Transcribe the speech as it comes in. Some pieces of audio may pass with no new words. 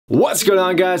What's going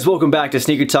on, guys? Welcome back to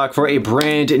Sneaker Talk for a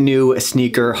brand new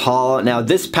sneaker haul. Now,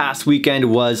 this past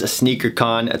weekend was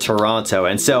SneakerCon Toronto,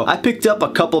 and so I picked up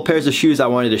a couple pairs of shoes I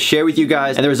wanted to share with you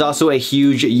guys, and there was also a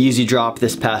huge Yeezy drop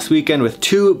this past weekend with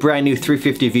two brand new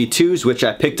 350 V2s, which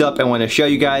I picked up and want to show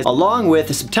you guys, along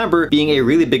with September being a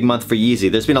really big month for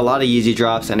Yeezy. There's been a lot of Yeezy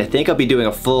drops, and I think I'll be doing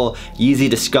a full Yeezy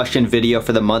discussion video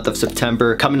for the month of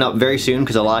September coming up very soon,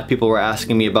 because a lot of people were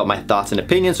asking me about my thoughts and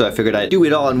opinions, so I figured I'd do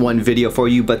it all in one video for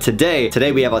you. But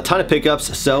today we have a ton of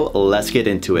pickups, so let's get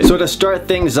into it. So to start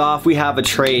things off, we have a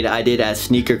trade I did at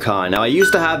SneakerCon. Now, I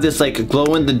used to have this like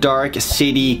glow-in-the-dark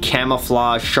city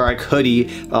camouflage shark hoodie,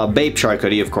 Bape shark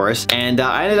hoodie, of course, and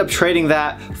I ended up trading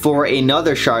that for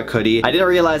another shark hoodie. I didn't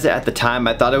realize it at the time.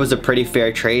 I thought it was a pretty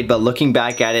fair trade, but looking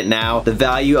back at it now, the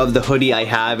value of the hoodie I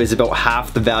have is about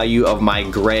half the value of my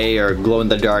gray or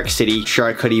glow-in-the-dark city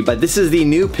shark hoodie. But this is the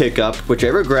new pickup, which I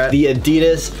regret, the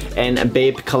Adidas and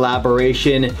Bape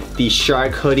collaboration, the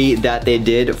shark hoodie that they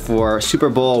did for Super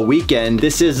Bowl weekend.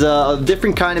 This is a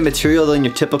different kind of material than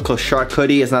your typical shark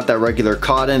hoodie. It's not that regular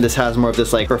cotton. This has more of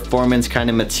this like performance kind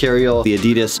of material. The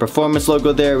Adidas performance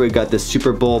logo there. We've got this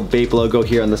Super Bowl Bape logo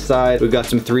here on the side. We've got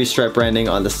some 3-stripe branding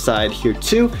on the side here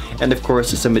too, and of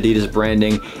course some Adidas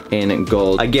branding in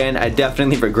gold. Again, I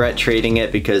definitely regret trading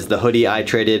it because the hoodie I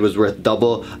traded was worth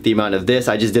double the amount of this.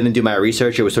 I just didn't do my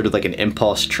research. It was sort of like an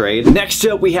impulse trade. Next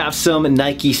up, we have some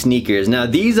Nike sneakers. Now,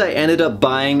 these I ended up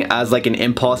buying as like an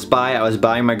impulse buy. I was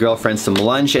buying my girlfriend some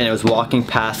lunch and I was walking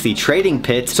past the trading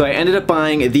pit, so I ended up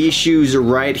buying these shoes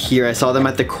right here. I saw them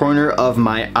at the corner of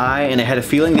my eye and I had a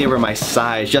feeling they were my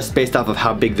size just based off of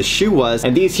how big the shoe was.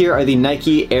 And these here are the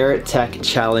Nike Air Tech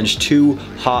Challenge 2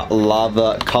 Hot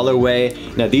Lava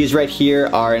colorway. Now, these right here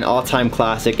are an all-time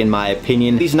classic in my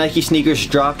opinion. These Nike sneakers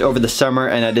dropped over the summer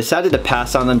and I decided to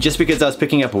pass on them just because I was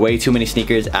picking up way too many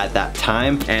sneakers at that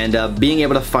time, and being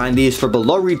able to find these for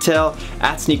below retail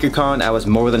at SneakerCon, I was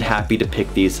more than happy to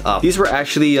pick these up. These were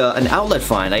actually an outlet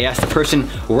find. I asked the person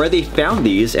where they found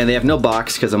these, and they have no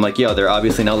box because I'm like, yo, they're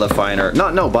obviously an outlet find, or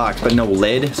not no box, but no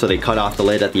lid, so they cut off the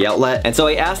lid at the outlet. And so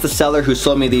I asked the seller who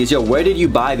sold me these, yo, where did you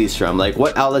buy these from? Like,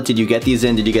 what outlet did you get these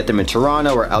in? Did you get them in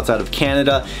Toronto or outside of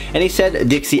Canada? And he said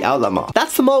Dixie Outlet Mall.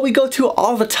 That's the mall we go to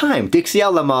all the time, Dixie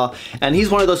Outlet Mall, and he's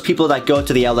one of those people that go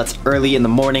to the outlets early in the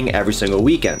morning every single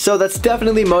weekend. So that's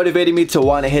definitely motivated me to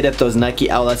want to hit up those Nike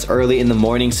outlets early in the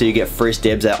morning so you get first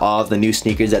dibs at all of the new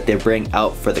sneakers that they bring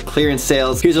out for the clearance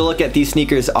sales. Here's a look at these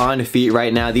sneakers on feet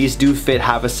right now. These do fit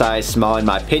half a size small in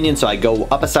my opinion, so I go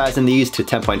up a size in these to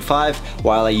 10.5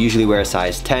 while I usually wear a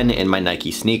size 10 in my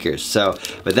Nike sneakers. So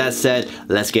with that said,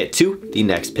 let's get to the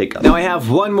next pickup. Now, I have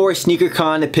one more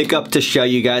SneakerCon pickup to show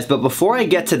you guys, but before I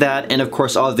get to that, and of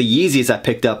course all of the Yeezys I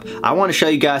picked up, I want to show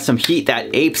you guys some heat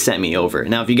that Aape sent me over.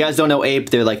 Now, if you guys don't know Aape,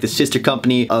 they're like the sister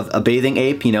company of A Bathing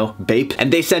Ape, you know, Bape,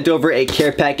 and they sent over a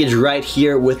care package right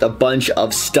here with a bunch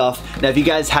of stuff. Now, if you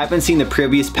guys haven't seen the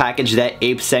previous package that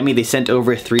Aape sent me, they sent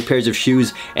over 3 pairs of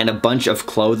shoes and a bunch of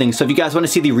clothing. So if you guys want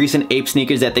to see the recent Aape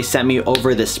sneakers that they sent me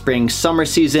over the spring summer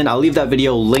season, I'll leave that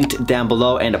video linked down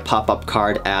below and a pop-up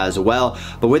card as well.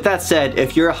 But with that said,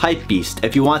 if you're a hype beast,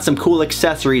 if you want some cool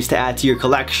accessories to add to your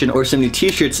collection or some new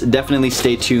t-shirts, definitely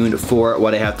stay tuned for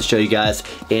what I have to show you guys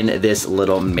in this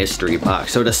little mystery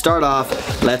box. So to start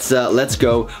off, let's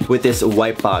go with this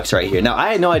white box right here. Now,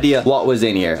 I had no idea what was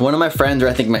in here. One of my friends, or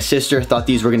I think my sister, thought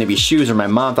these were gonna be shoes, or my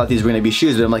mom thought these were gonna be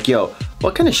shoes, but I'm like, yo,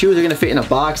 what kind of shoes are gonna fit in a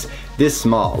box this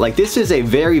small? Like, this is a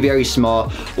very, very small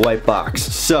white box.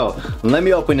 So let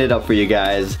me open it up for you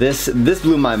guys. This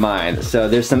blew my mind. So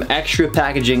there's some extra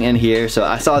packaging in here. So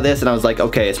I saw this and I was like,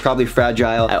 okay, it's probably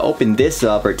fragile. I opened this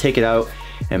up, or take it out,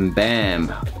 and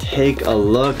bam, take a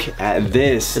look at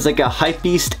this. It's like a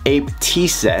hypebeast Aape tea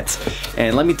set.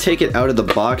 And let me take it out of the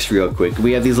box real quick.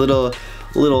 We have these little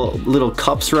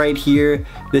cups right here.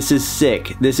 This is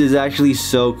sick. This is actually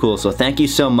so cool. So thank you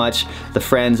so much, the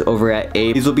friends over at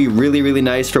Aape. These will be really, really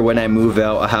nice for when I move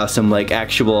out. I'll have some like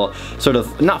actual sort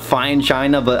of, not fine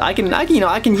china, but I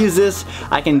can use this.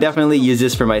 I can definitely use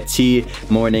this for my tea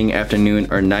morning, afternoon,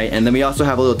 or night. And then we also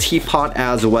have a little teapot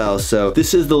as well. So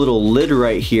this is the little lid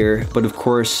right here, but of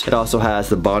course it also has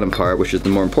the bottom part, which is the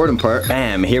more important part.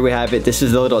 Bam, here we have it. This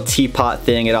is the little teapot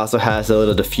thing. It also has a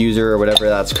little diffuser or whatever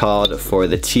that's called for for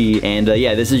the tee. And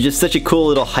yeah, this is just such a cool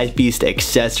little hypebeast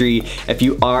accessory. If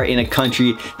you are in a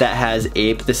country that has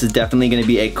Aape, this is definitely going to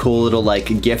be a cool little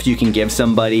like gift you can give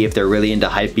somebody if they're really into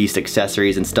hypebeast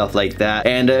accessories and stuff like that.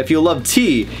 And if you love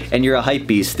tea and you're a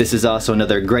hypebeast, this is also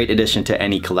another great addition to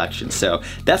any collection. So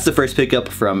that's the first pickup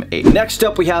from Aape. Next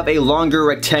up, we have a longer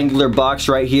rectangular box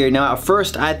right here. Now at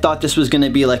first I thought this was going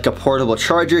to be like a portable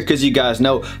charger, because you guys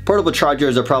know portable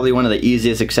chargers are probably one of the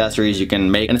easiest accessories you can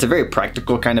make, and it's a very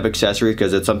practical kind of accessory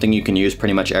because it's something you can use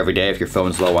pretty much every day if your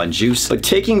phone's low on juice. But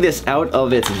taking this out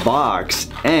of its box,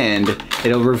 and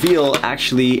it'll reveal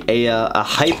actually a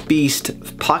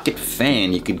hypebeast pocket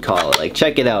fan, you could call it. Like,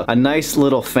 check it out, a nice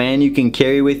little fan you can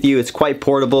carry with you. It's quite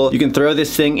portable. You can throw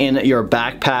this thing in your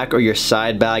backpack or your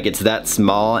side bag. It's that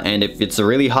small, and if it's a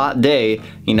really hot day,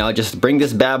 you know, just bring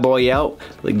this bad boy out,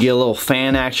 get a little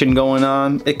fan action going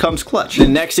on. It comes clutch. The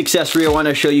next accessory I want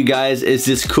to show you guys is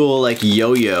this cool like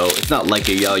yo-yo. It's not like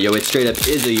a yo-yo, it straight up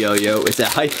is a yo-yo. It's a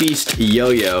hypebeast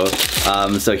yo-yo.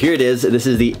 So here it is. This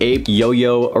is the Aape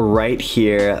yo-yo right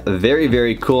here. Very,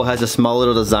 very cool. Has a small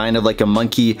little design of like a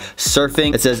monkey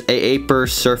surfing. It says A Aaper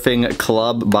Surfing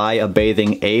Club by A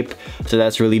Bathing Ape. So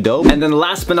that's really dope. And then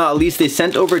last but not least, they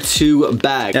sent over 2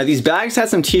 bags. Now these bags had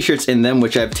some t-shirts in them,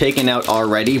 which I've taken out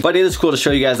already, but it is cool to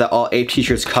show you guys that all Aape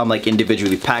t-shirts come like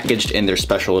individually packaged in their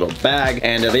special little bag.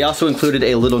 And they also included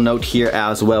a little note here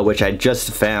as well, which I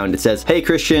just found. It says, "Hey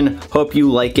Christian, hope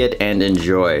you like it and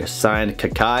enjoy. Signed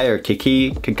Kakai or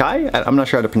Kakai? I'm not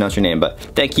sure how to pronounce your name, but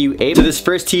thank you, Aape." So this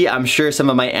first tee, I'm sure some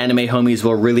of my anime homies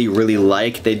will really, really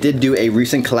like. They did do a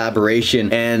recent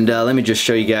collaboration, and let me just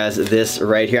show you guys this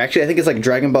right here. Actually, I think it's like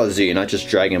Dragon Ball Z, not just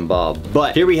Dragon Ball.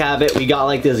 But here we have it. We got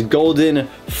like this golden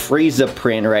Frieza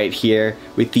print right here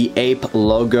with the Aape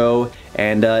logo.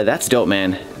 And that's dope,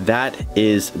 man. That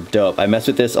is dope. I mess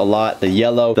with this a lot. The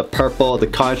yellow, the purple, the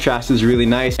contrast is really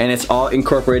nice, and it's all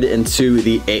incorporated into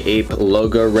the A Aape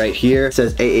logo right here. It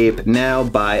says A Aape now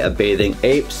by A Bathing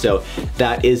Ape. So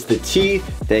that is the tee.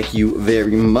 Thank you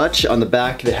very much. On the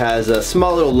back, it has a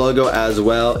small little logo as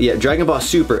well. Yeah, Dragon Ball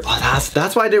Super. Oh,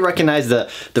 that's why I didn't recognize the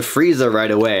Frieza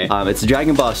right away. It's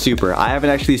Dragon Ball Super. I haven't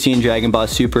actually seen Dragon Ball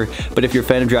Super, but if you're a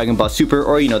fan of Dragon Ball Super,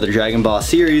 or you know, the Dragon Ball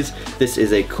series, this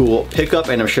is a cool pickup,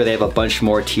 and I'm sure they have a bunch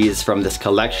more tees from this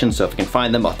collection, so if I can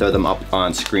find them, I'll throw them up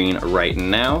on screen right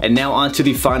now. And now on to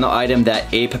the final item that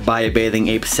Aape by A Bathing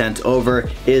Ape sent over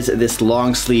is this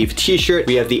long sleeve t-shirt.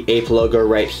 We have the Aape logo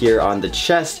right here on the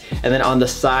chest, and then on the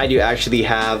side you actually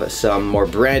have some more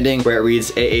branding where it reads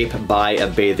A Aape by A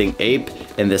Bathing Ape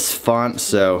in this font.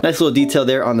 So nice little detail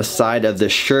there on the side of the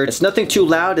shirt. It's nothing too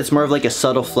loud, it's more of like a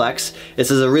subtle flex.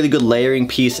 This is a really good layering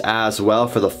piece as well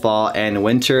for the fall and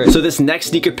winter. So this next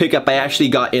sneaker pickup I actually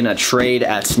got in a trade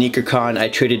at SneakerCon. I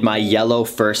traded my yellow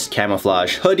first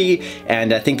camouflage hoodie,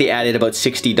 and I think they added about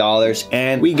 $60,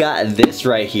 and we got this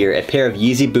right here, a pair of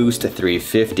Yeezy Boost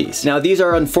 350s. Now these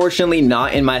are unfortunately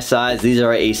not in my size. These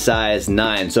are a size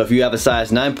 9. So if you have a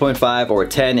size 9.5 or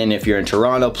 10, and if you're in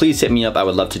Toronto, please hit me up. I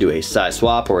would love to do a size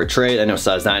swap or a trade. I know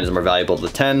size 9 is more valuable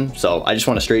than 10, so I just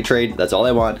want a straight trade. That's all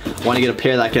I want. I want to get a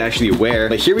pair that I can actually wear.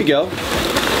 But here we go.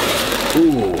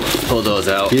 Ooh, pull those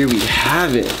out. Here we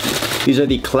have it. These are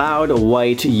the Cloud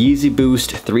White Yeezy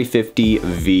Boost 350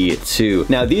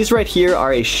 V2. Now these right here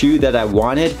are a shoe that I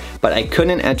wanted, but I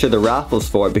couldn't enter the raffles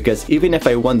for, because even if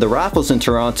I won the raffles in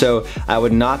Toronto, I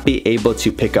would not be able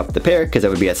to pick up the pair because I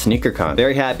would be at SneakerCon.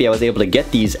 Very happy I was able to get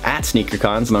these at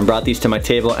SneakerCon. Someone brought these to my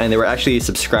table, and they were actually a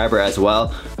subscriber as well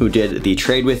who did the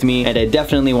trade with me, and I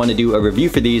definitely want to do a review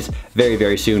for these very,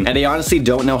 very soon. And I honestly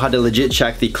don't know how to legit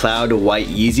check the Cloud White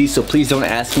Yeezy, so please don't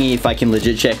ask me if I can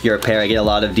legit check your pair. I get a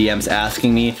lot of DMs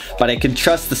asking me, but I can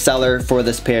trust the seller for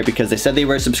this pair because they said they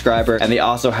were a subscriber, and they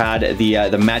also had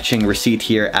the matching receipt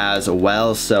here as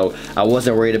well, so I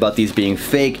wasn't worried about these being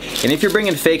fake. And if you're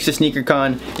bringing fakes to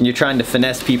SneakerCon and you're trying to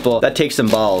finesse people, that takes some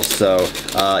balls. So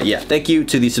yeah, thank you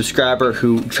to the subscriber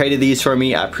who traded these for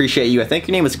me. I appreciate you. I think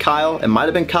your name was Kyle. It might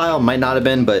have been Kyle, might not have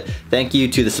been, but thank you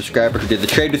to the subscriber who did the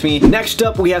trade with me. Next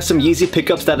up, we have some Yeezy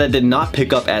pickups that I did not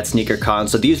pick up at SneakerCon.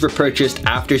 So these were purchased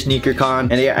after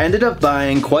SneakerCon, and I ended up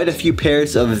buying quite a few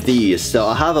pairs of these. So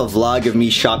I'll have a vlog of me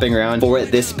shopping around for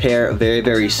this pair very,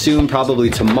 very soon, probably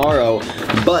tomorrow.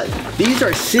 But these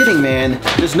are sitting, man.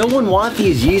 Does no one want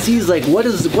these Yeezys? Like,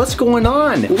 what's going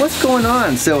on? What's going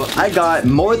on? So I got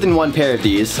more than one pair of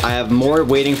these. I have more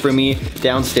waiting for me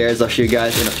downstairs. I'll show you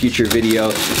guys in a future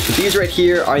video. These right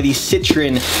here are the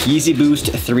Citrin Yeezy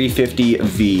Boost 350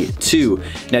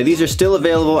 V2. Now these are still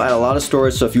available at a lot of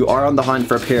stores, so if you are on the hunt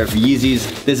for a pair of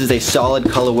Yeezys, this is a solid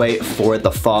colorway for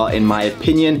the fall in my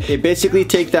opinion. They basically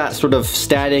take that sort of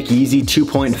static Yeezy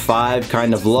 2.5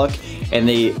 kind of look and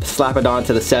they slap it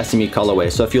onto the Sesame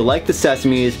colorway. So if you like the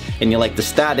Sesames and you like the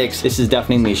statics, this is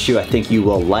definitely a shoe I think you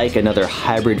will like. Another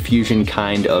hybrid fusion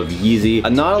kind of Yeezy.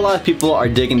 Not a lot of people are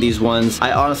digging these ones.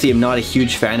 I honestly am not a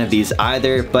huge fan of these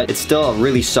either, but it's still a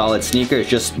really solid sneaker. It's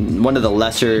just one of the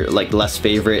lesser, like less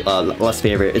favorite.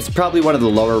 It's probably one of the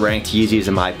lower ranked Yeezys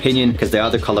in my opinion, because the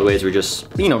other colorways were just,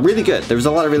 you know, really good. There was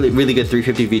a lot of really good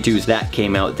 350 V2s that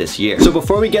came out this year. So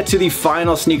before we get to the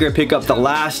final sneaker pickup, the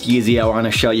last Yeezy I want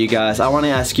to show you guys, I want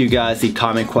to ask you guys the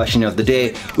comment question of the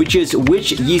day, which is,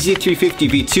 which Yeezy 350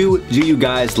 V2 do you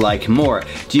guys like more?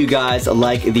 Do you guys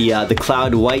like the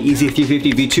Cloud White Yeezy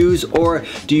 350 V2s, or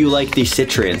do you like the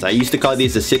Citrins? I used to call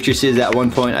these the Citruses at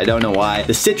one point. I don't know why.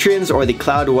 The Citrins or the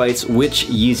Cloud Whites, which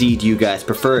Yeezy do you guys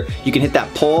prefer? You can hit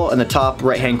that poll in the top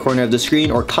right hand corner of the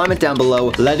screen, or comment down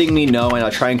below letting me know, and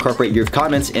I'll try and incorporate your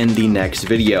comments in the next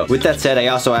video. With that said, I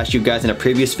also asked you guys in a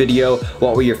previous video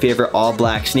what were your favorite all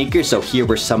black sneakers, so here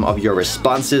were some of your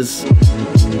responses.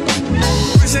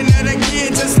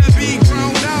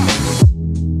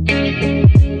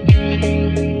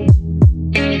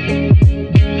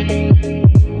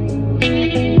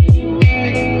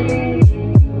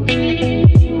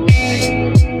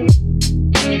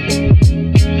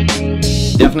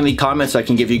 Definitely comment so I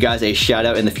can give you guys a shout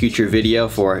out in the future video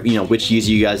for, you know, which Yeezy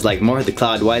you guys like more, the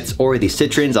Cloud Whites or the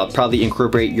Citrins. I'll probably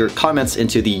incorporate your comments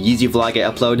into the Yeezy vlog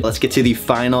I upload. Let's get to the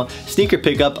final sneaker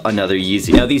pickup, another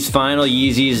Yeezy. Now these final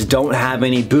Yeezys don't have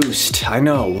any boost. I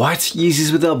know, what?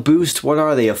 Yeezys without boost? What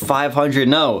are they, a 500?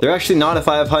 No, they're actually not a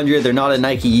 500. They're not a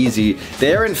Nike Yeezy.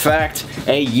 They're in fact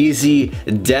a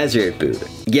Yeezy Desert Boot.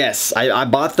 Yes, I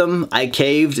bought them, I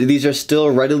caved. These are still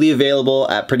readily available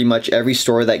at pretty much every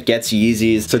store that gets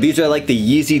Yeezys. So these are like the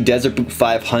Yeezy Desert Boot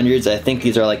 500s. I think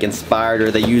these are like inspired, or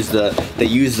they use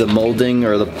the molding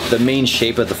or the main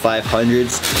shape of the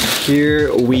 500s.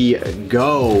 Here we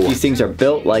go. These things are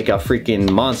built like a freaking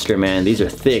monster, man. These are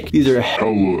thick. These are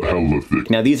hella thick.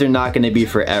 Now these are not gonna be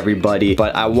for everybody,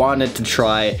 but I wanted to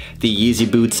try the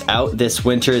Yeezy boots out this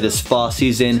winter, this fall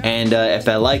season, and if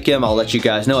I like them, I'll let you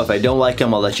guys know. If I don't like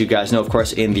them, I'll let you guys know, of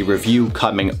course, in the review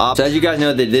coming up. So as you guys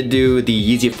know, they did do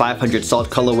the Yeezy 500 Salt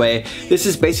colorway. This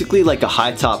is basically like a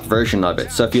high top version of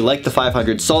it. So if you like the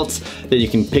 500 Salts, then you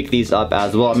can pick these up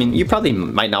as well. I mean, you probably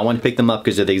might not want to pick them up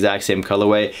because they're the exact same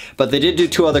colorway, but they did do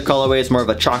two other colorways, more of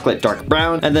a chocolate dark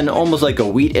brown, and then almost like a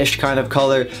wheat-ish kind of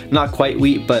color. Not quite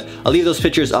wheat, but I'll leave those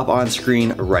pictures up on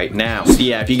screen right now. So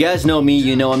yeah, if you guys know me,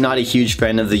 you know I'm not a huge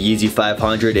fan of the Yeezy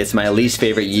 500. It's my least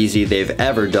favorite Yeezy they've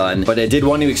ever done, but I did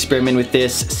want to experiment with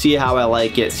this, see how I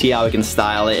like it, see how I can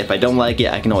style it. If I don't like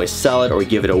it, I can always sell it or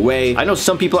give it away. I know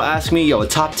some people ask me, yo, a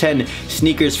top 10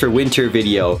 sneakers for winter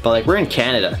video, but like, we're in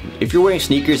Canada. If you're wearing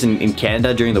sneakers in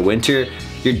Canada during the winter,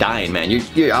 you're dying, man.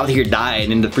 You're out here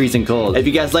dying in the freezing cold. If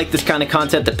you guys like this kind of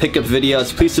content, the pickup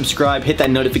videos, please subscribe, hit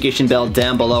that notification bell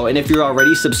down below. And if you're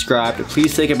already subscribed,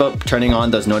 please think about turning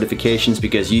on those notifications,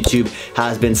 because YouTube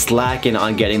has been slacking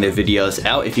on getting their videos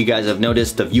out. If you guys have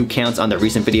noticed, the view counts on the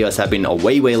recent videos have been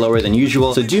way lower than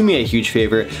usual. So do me a huge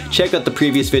favor, check out the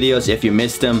previous videos if you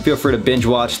missed them. Feel free to binge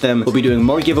watch them. We'll be doing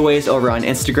more giveaways over on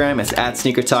Instagram. It's at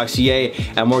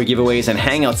SneakerTalkCA, and more giveaways and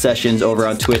hangout sessions over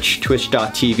on Twitch,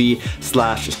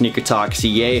 twitch.tv/SneakerTalkCA.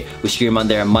 We stream on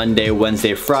there Monday,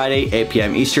 Wednesday, Friday, 8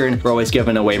 p.m. Eastern. We're always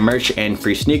giving away merch and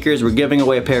free sneakers. We're giving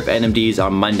away a pair of NMDs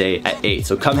on Monday at 8.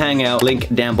 So come hang out,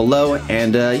 link down below,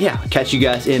 and yeah, catch you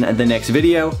guys in the next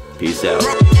video. Peace out.